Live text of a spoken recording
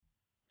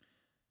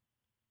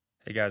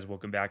Hey guys,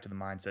 welcome back to the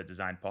Mindset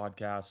Design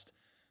Podcast.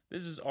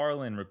 This is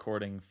Arlen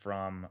recording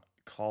from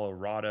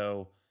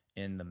Colorado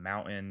in the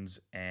mountains,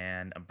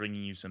 and I'm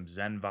bringing you some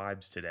Zen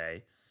vibes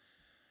today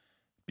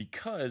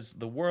because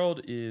the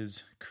world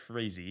is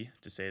crazy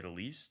to say the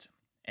least.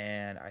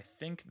 And I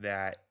think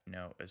that,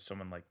 as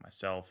someone like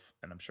myself,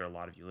 and I'm sure a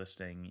lot of you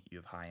listening, you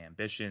have high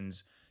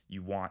ambitions,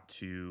 you want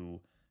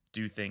to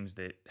do things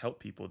that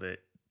help people that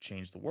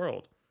change the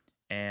world.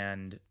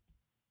 And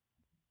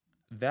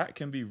that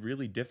can be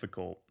really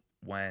difficult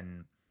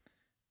when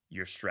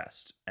you're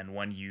stressed and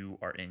when you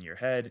are in your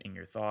head, in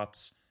your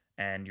thoughts,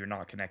 and you're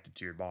not connected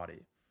to your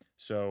body.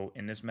 So,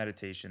 in this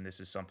meditation, this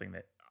is something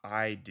that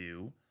I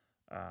do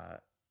uh,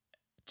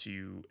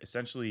 to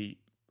essentially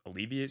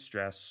alleviate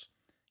stress,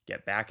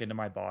 get back into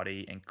my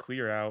body, and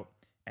clear out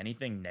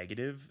anything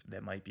negative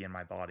that might be in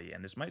my body.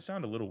 And this might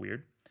sound a little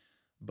weird,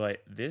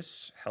 but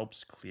this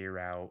helps clear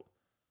out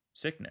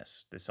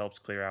sickness. This helps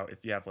clear out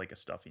if you have like a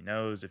stuffy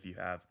nose, if you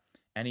have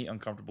any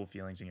uncomfortable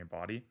feelings in your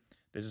body.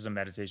 This is a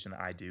meditation that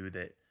I do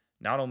that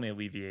not only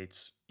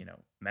alleviates,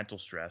 mental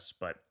stress,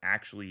 but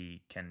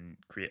actually can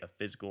create a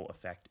physical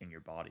effect in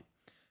your body.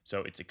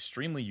 So it's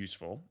extremely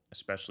useful,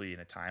 especially in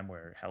a time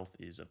where health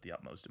is of the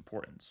utmost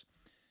importance.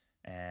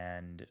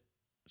 And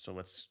so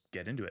let's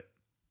get into it.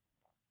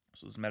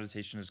 So this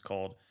meditation is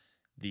called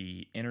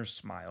the Inner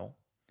Smile.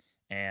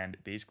 And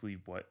basically,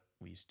 what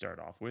we start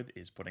off with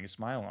is putting a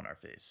smile on our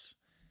face.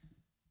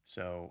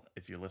 So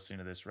if you're listening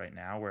to this right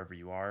now, wherever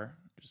you are,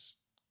 just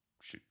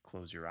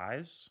close your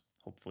eyes,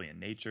 hopefully in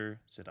nature,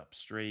 sit up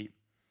straight,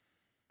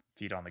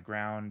 feet on the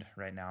ground.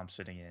 Right now, I'm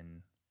sitting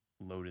in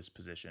lotus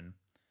position.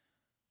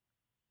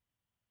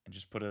 And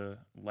just put a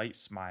light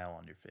smile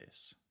on your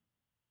face.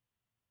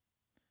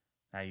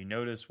 Now, you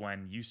notice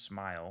when you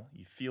smile,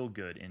 you feel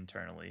good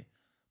internally,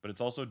 but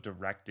it's also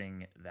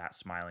directing that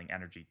smiling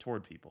energy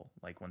toward people.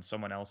 Like when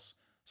someone else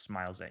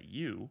smiles at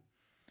you,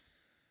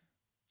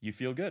 you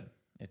feel good.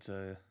 It's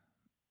a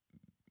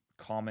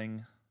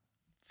calming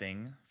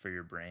thing for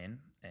your brain,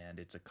 and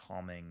it's a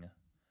calming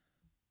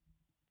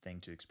thing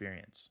to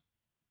experience.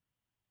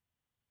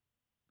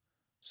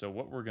 So,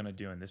 what we're going to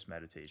do in this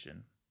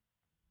meditation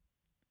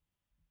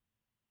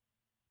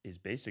is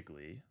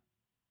basically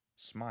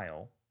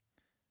smile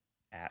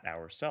at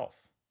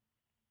ourself.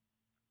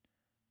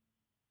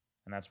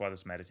 And that's why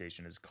this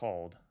meditation is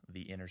called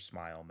the Inner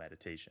Smile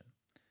Meditation.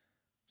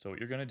 So what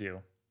you're going to do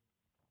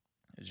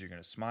is you're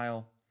going to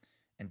smile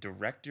and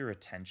direct your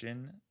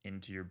attention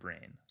into your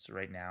brain. So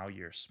right now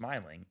you're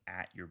smiling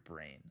at your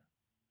brain.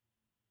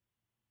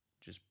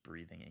 Just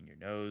breathing in your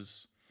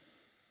nose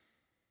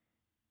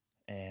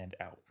and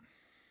out.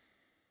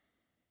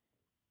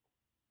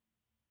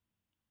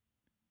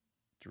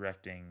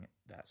 Directing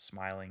that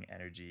smiling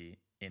energy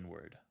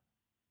inward.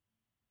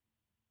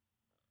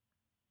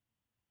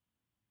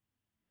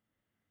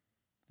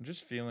 And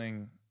just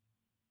feeling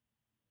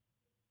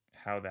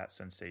how that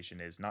sensation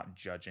is, not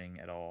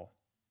judging at all.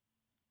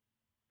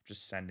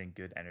 Just sending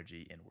good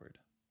energy inward.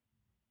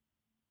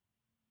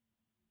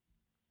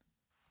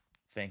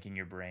 Thanking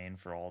your brain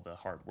for all the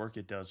hard work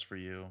it does for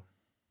you.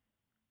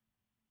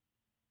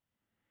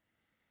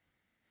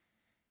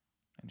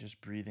 And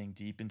just breathing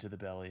deep into the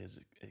belly as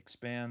it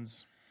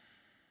expands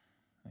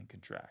and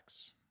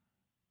contracts.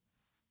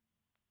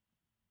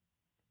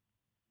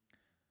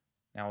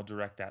 Now we'll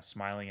direct that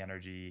smiling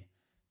energy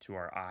to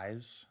our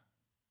eyes.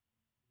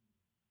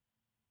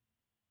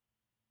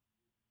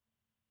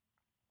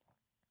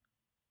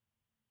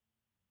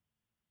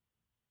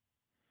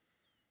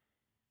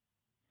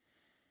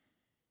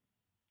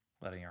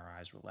 Letting our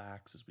eyes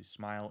relax as we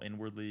smile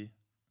inwardly.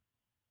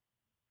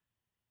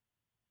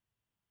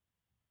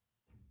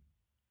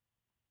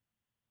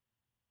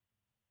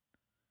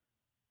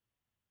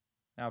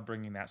 Now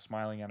bringing that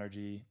smiling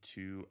energy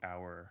to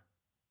our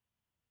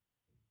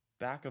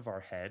back of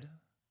our head,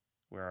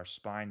 where our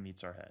spine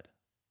meets our head.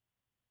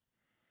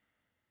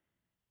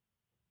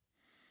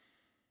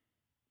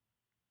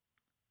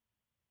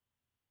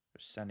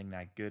 Just sending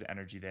that good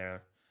energy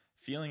there,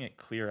 feeling it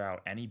clear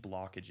out any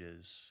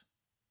blockages.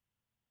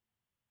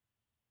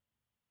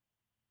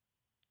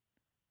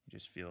 You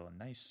just feel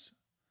a nice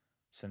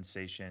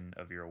sensation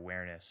of your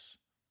awareness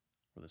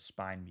where the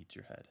spine meets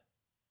your head.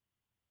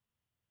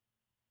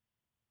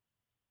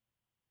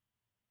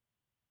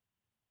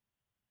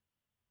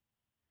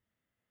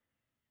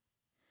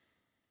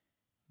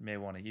 You may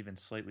want to even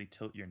slightly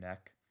tilt your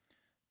neck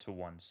to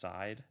one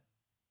side.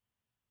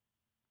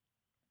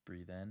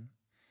 Breathe in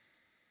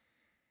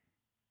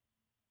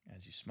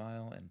as you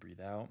smile and breathe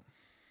out.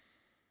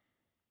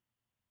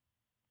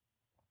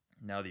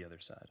 Now the other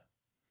side.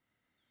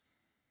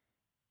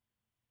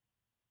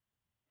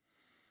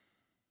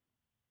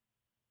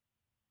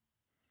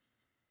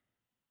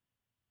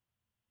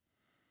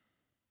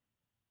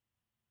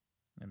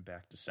 And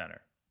back to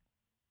center.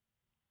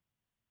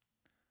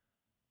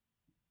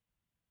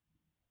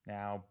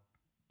 Now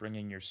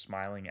bringing your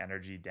smiling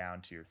energy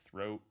down to your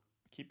throat,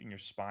 keeping your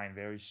spine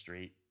very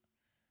straight,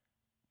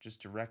 just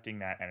directing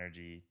that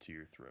energy to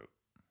your throat.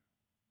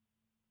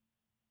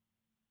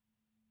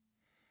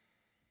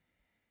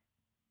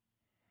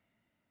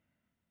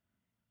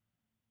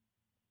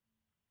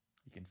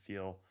 You can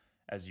feel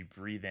as you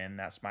breathe in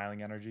that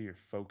smiling energy, you're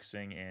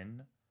focusing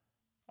in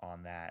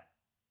on that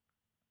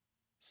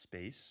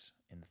space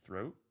in the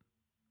throat,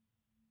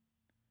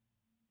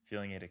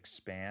 feeling it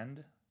expand.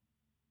 And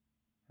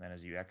then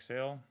as you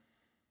exhale,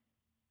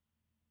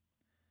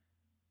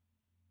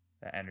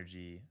 that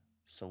energy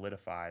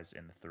solidifies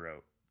in the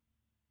throat.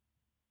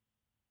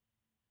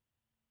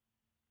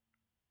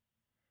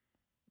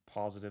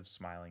 Positive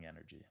smiling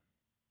energy.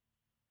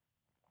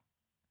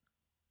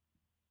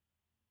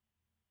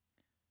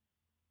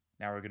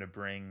 Now we're going to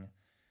bring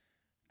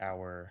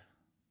our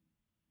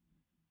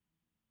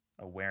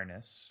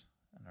awareness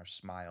and our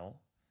smile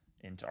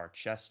into our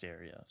chest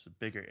area. It's a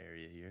bigger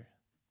area here.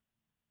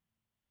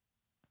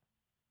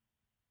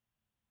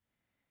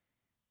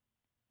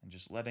 And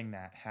just letting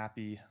that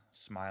happy,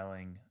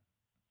 smiling,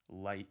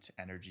 light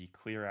energy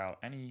clear out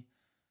any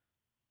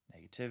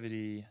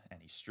negativity,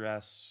 any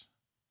stress.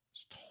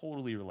 It's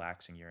totally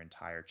relaxing your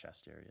entire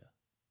chest area.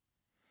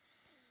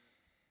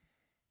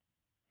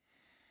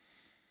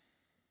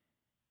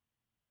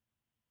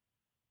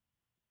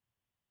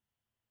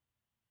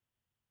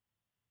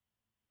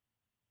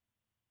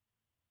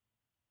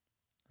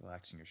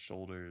 Relaxing your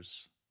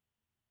shoulders.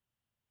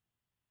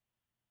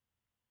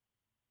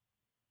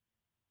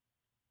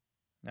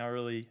 Now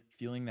really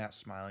feeling that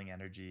smiling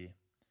energy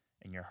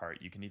in your heart.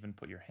 You can even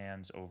put your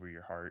hands over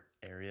your heart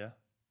area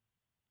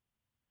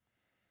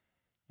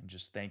and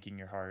just thanking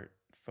your heart,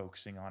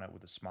 focusing on it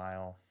with a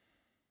smile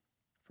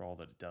for all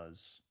that it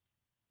does.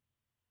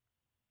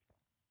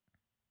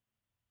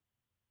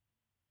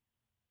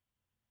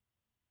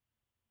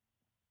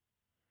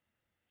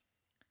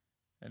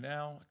 And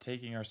now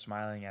taking our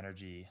smiling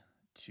energy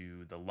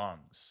to the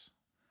lungs.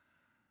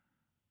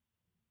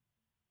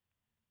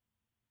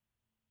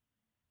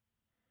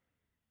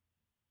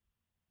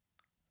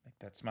 Make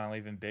that smile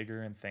even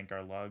bigger and thank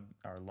our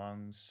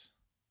lungs.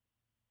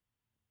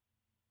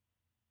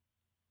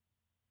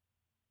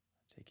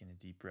 Taking a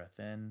deep breath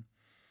in.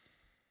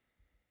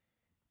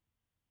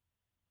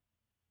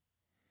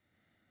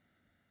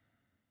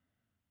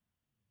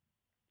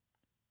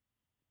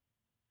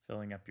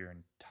 Filling up your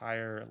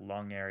entire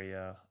lung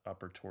area,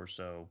 upper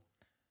torso,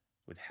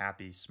 with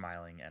happy,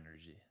 smiling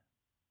energy.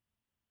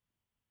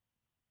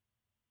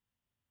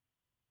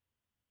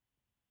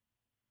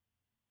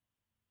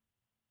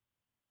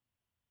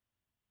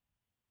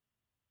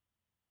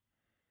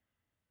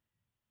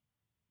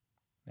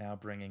 Now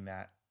bringing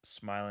that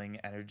smiling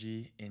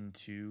energy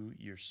into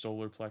your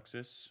solar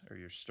plexus or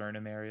your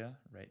sternum area,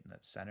 right in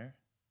that center.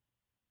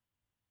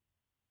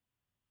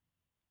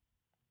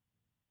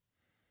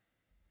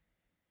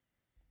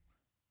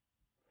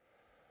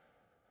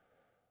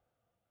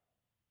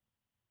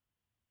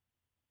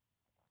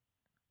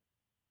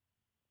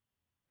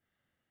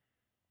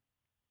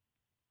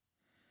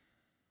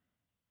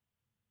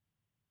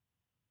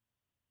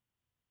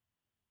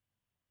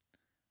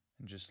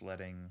 And just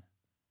letting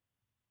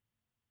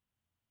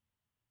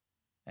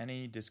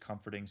any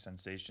discomforting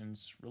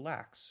sensations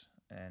relax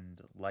and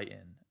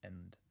lighten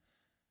and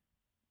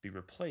be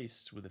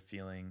replaced with a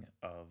feeling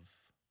of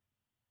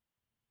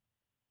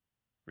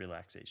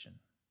relaxation.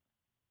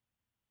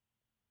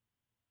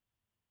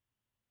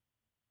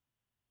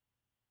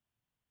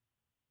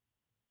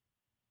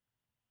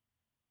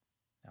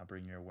 Now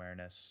bring your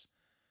awareness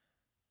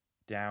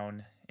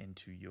down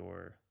into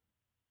your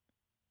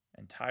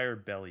entire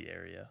belly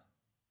area.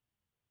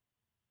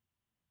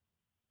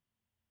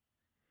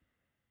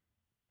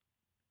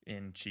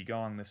 In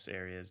Qigong, this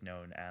area is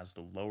known as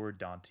the lower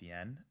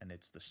dantian, and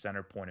it's the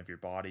center point of your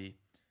body.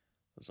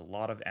 There's a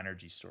lot of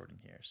energy stored in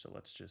here, so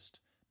let's just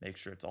make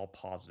sure it's all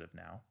positive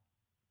now.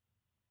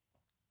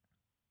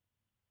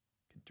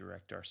 We can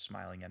direct our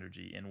smiling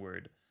energy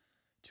inward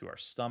to our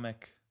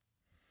stomach.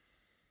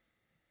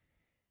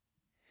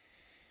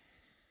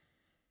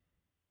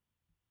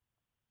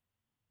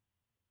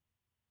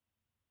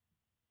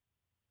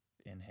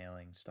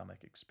 Inhaling,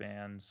 stomach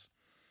expands.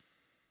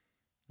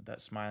 With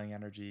that smiling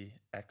energy,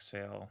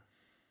 exhale,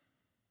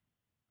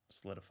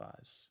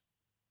 solidifies.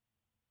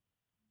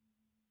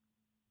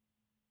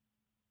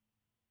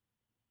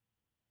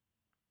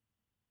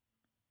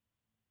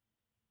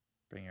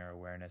 Bring our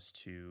awareness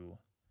to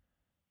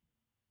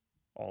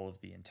all of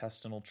the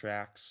intestinal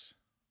tracts,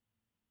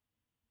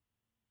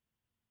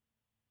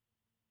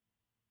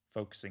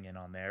 focusing in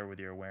on there with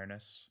your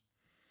awareness.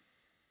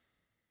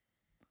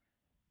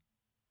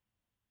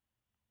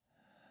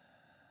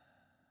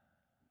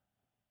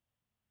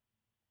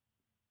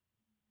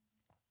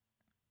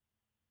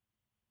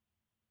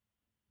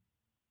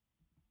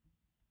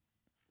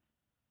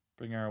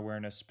 Bring our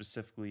awareness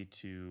specifically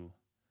to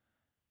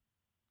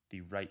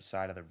the right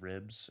side of the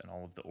ribs and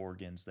all of the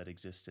organs that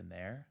exist in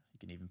there. You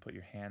can even put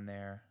your hand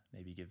there,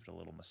 maybe give it a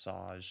little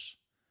massage,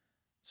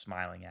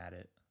 smiling at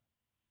it.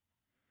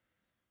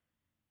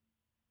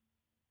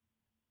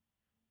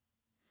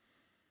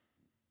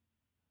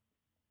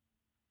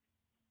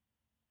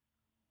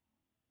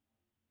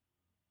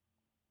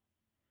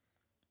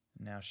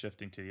 Now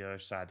shifting to the other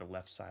side, the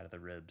left side of the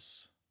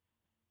ribs.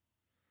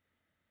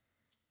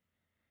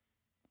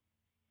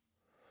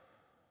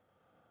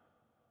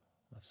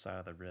 left side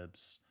of the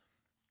ribs,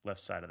 left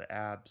side of the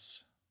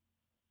abs.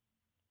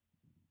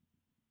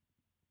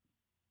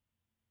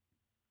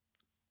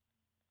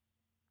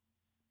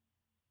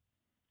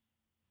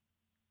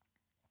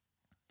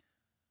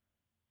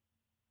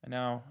 And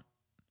now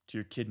to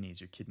your kidneys.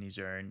 Your kidneys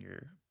are in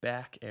your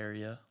back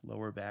area,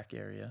 lower back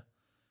area.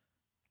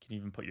 You can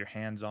even put your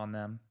hands on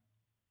them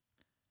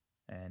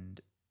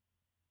and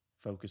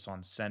focus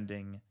on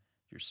sending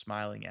your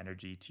smiling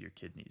energy to your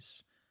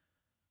kidneys.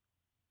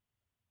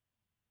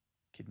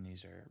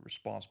 Kidneys are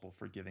responsible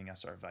for giving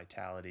us our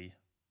vitality.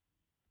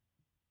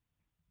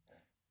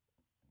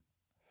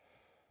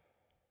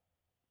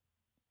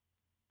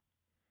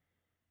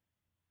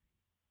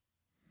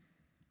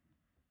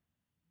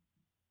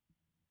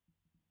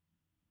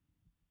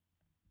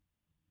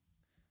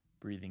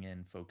 Breathing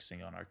in,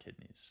 focusing on our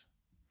kidneys.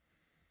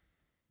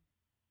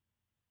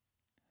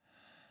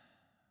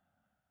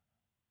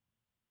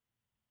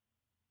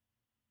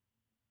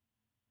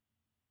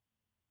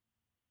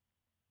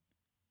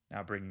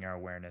 Now bringing our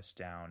awareness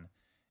down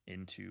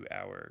into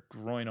our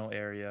groinal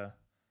area,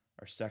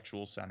 our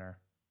sexual center,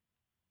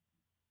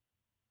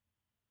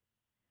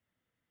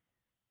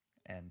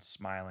 and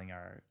smiling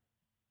our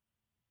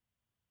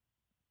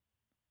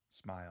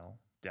smile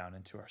down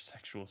into our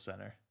sexual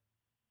center.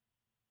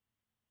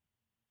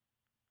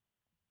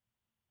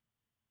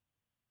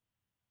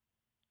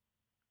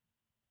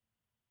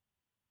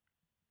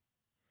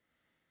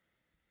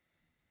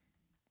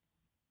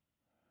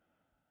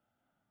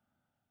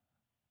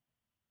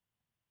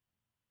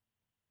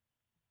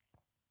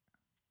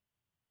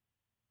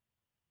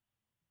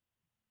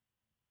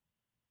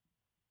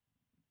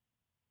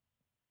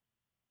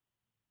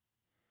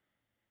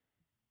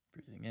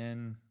 Breathing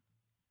in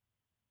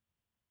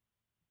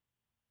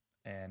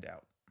and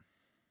out.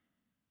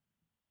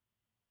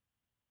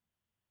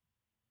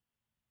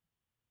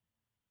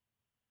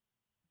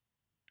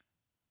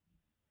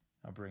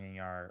 Now bringing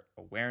our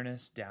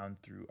awareness down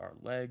through our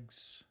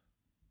legs,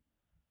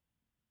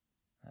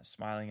 that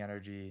smiling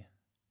energy,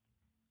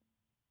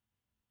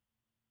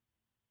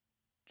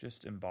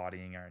 just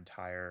embodying our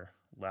entire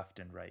left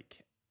and right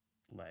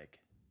leg.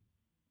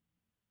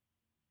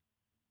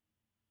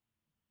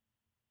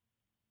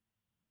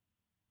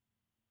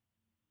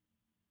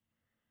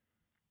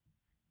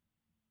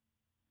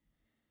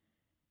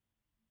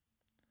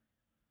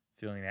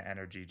 Feeling that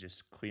energy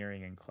just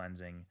clearing and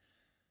cleansing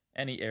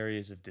any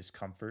areas of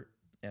discomfort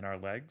in our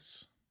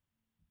legs.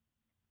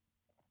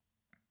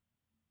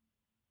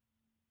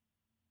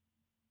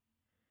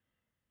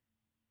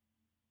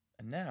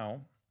 And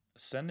now,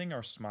 sending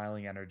our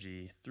smiling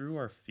energy through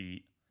our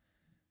feet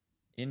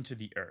into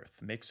the earth,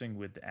 mixing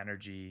with the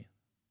energy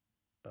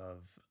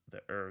of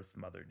the earth,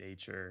 Mother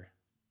Nature,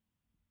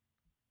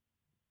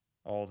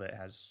 all that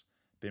has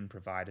been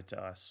provided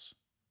to us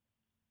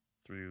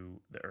through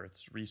the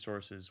earth's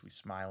resources. We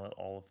smile at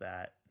all of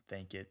that,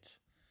 thank it.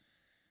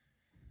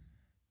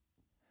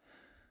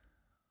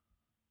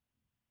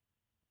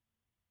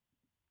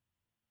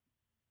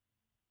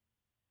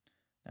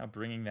 Now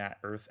bringing that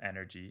earth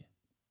energy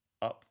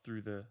up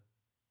through the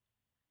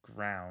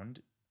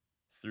ground,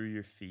 through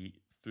your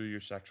feet, through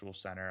your sexual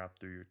center, up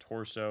through your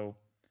torso,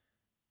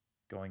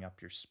 going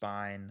up your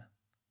spine,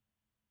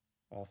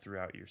 all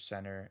throughout your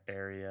center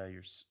area,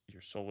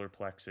 your solar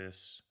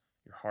plexus,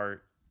 your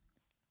heart,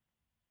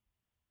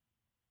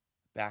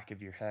 back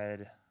of your head,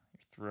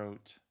 your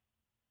throat,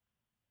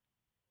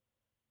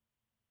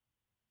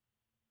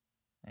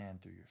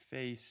 and through your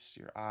face,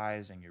 your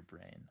eyes, and your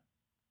brain.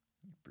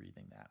 You're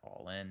breathing that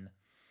all in.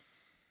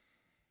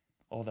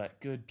 All that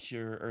good,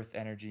 pure earth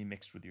energy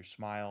mixed with your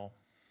smile.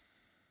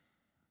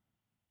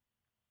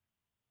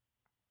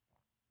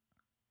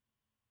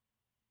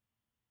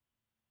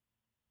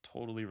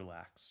 Totally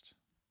relaxed.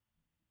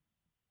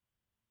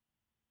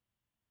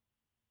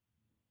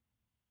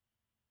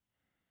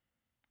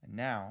 And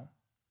now,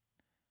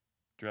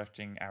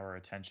 directing our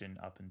attention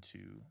up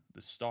into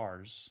the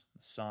stars,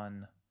 the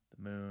sun,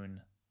 the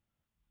moon,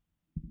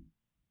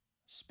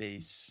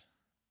 space,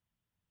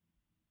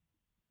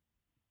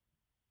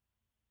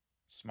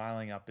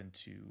 smiling up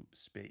into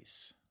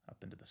space, up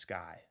into the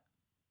sky.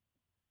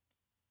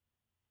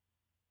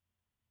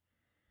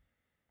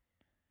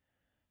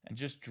 And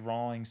just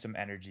drawing some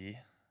energy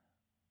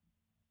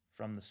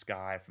from the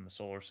sky, from the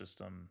solar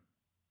system,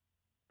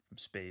 from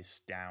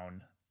space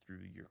down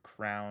through your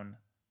crown,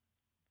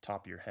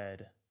 top of your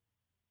head,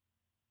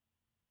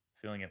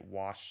 feeling it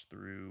wash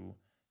through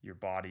your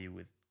body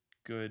with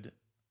good,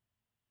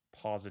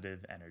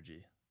 positive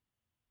energy,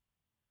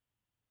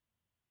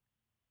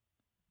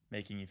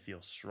 making you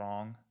feel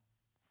strong,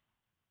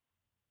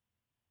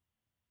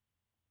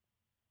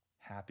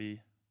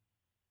 happy,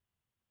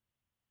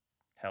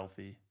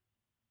 healthy,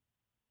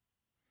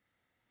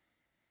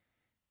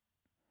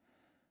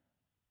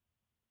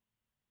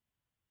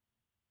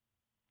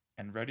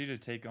 and ready to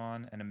take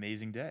on an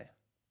amazing day.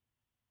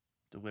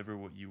 Deliver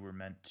what you were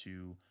meant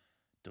to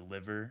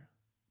deliver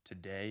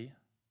today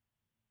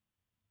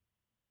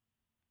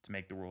to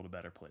make the world a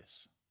better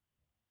place.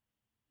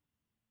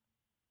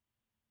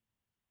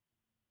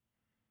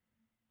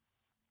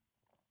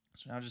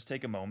 So now just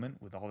take a moment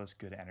with all this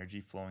good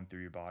energy flowing through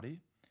your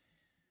body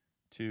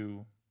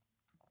to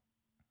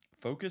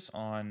focus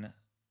on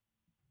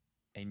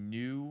a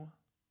new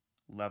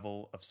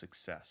level of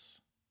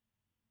success.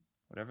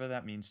 Whatever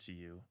that means to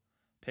you,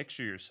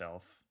 picture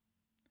yourself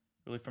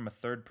really from a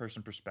third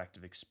person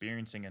perspective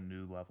experiencing a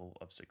new level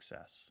of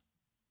success.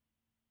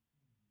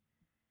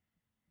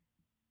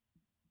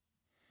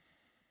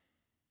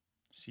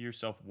 See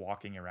yourself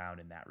walking around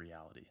in that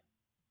reality.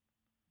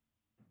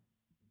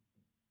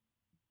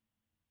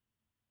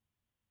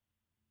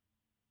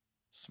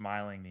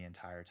 Smiling the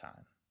entire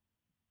time.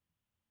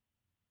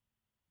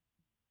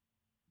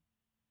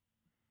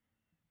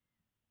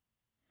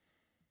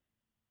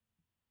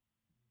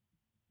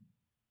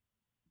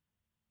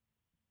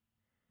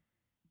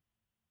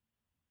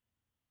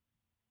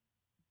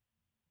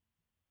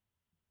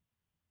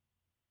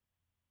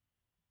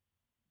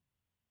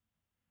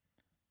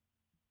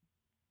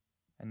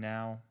 And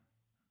now,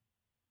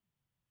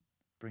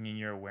 bringing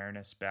your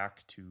awareness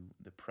back to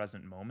the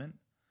present moment,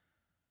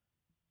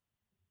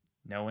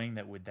 knowing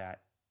that with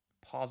that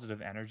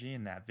positive energy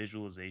and that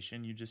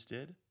visualization you just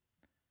did,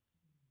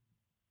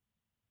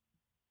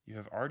 you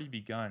have already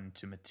begun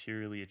to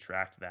materially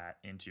attract that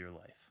into your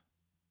life.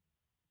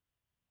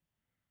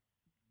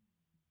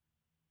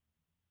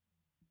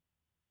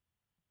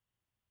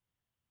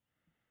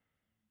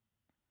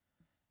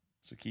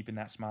 So keeping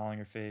that smile on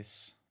your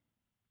face,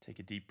 take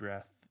a deep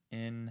breath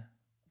in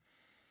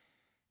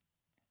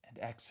and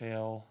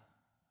exhale,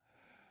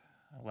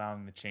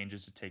 allowing the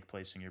changes to take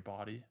place in your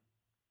body,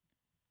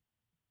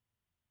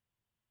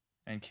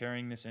 and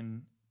carrying this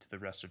into the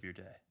rest of your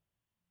day.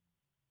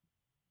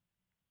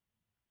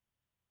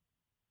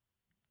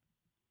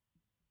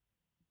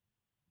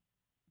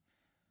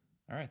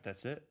 All right,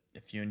 that's it.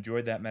 If you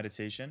enjoyed that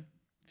meditation,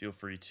 feel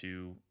free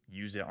to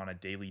use it on a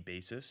daily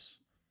basis,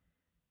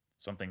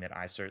 something that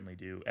I certainly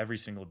do every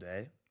single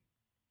day.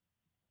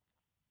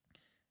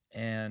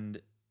 And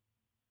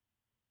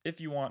if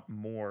you want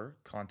more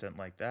content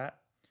like that,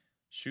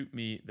 shoot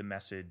me the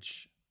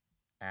message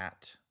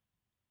at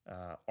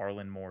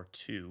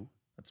ArlenMoore2.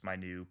 That's my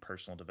new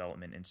personal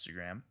development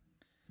Instagram.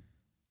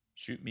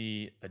 Shoot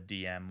me a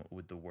DM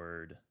with the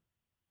word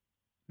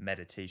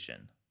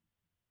meditation.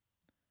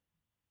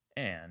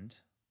 And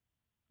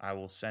I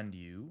will send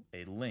you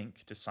a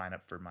link to sign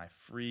up for my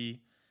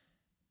free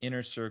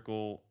Inner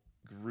Circle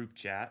group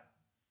chat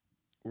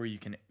where you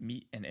can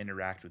meet and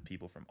interact with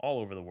people from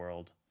all over the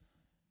world.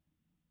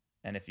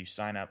 And if you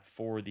sign up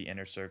for the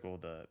Inner Circle,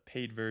 the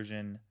paid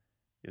version,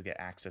 you'll get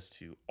access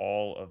to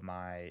all of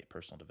my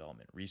personal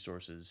development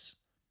resources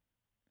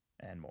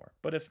and more.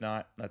 But if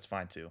not, that's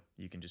fine too.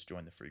 You can just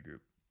join the free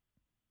group.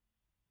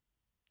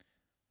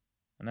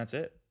 And that's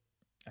it.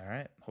 All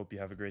right. Hope you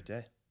have a great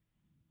day.